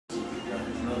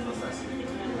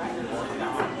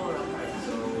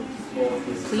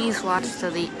Please watch to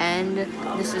the end.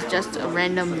 This is just a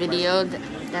random video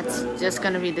that's just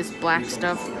gonna be this black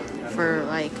stuff for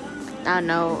like, I don't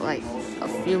know, like a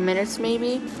few minutes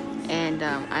maybe. And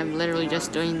I'm literally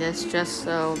just doing this just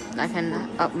so I can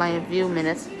up my view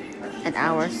minutes and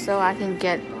hours so I can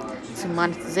get some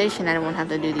monetization and I won't have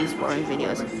to do these boring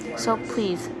videos. So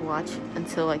please watch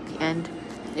until like the end.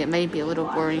 It may be a little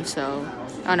boring, so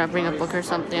I don't know, bring a book or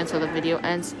something until the video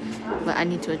ends, but I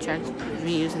need to attract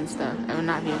views and stuff. I will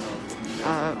not views,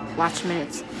 watch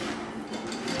minutes.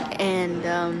 And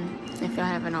if y'all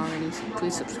haven't already,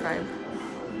 please subscribe.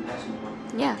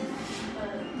 Yeah.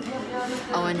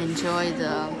 Oh, and enjoy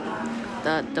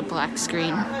the black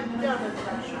screen.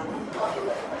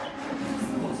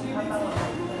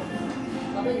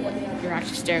 You're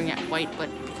actually staring at white, but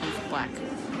it becomes black.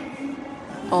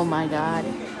 Oh my god.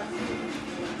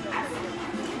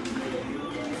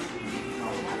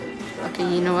 Okay,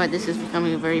 you know what? This is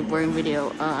becoming a very boring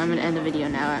video. I'm gonna end the video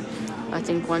now at, I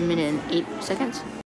think, 1 minute and 8 seconds.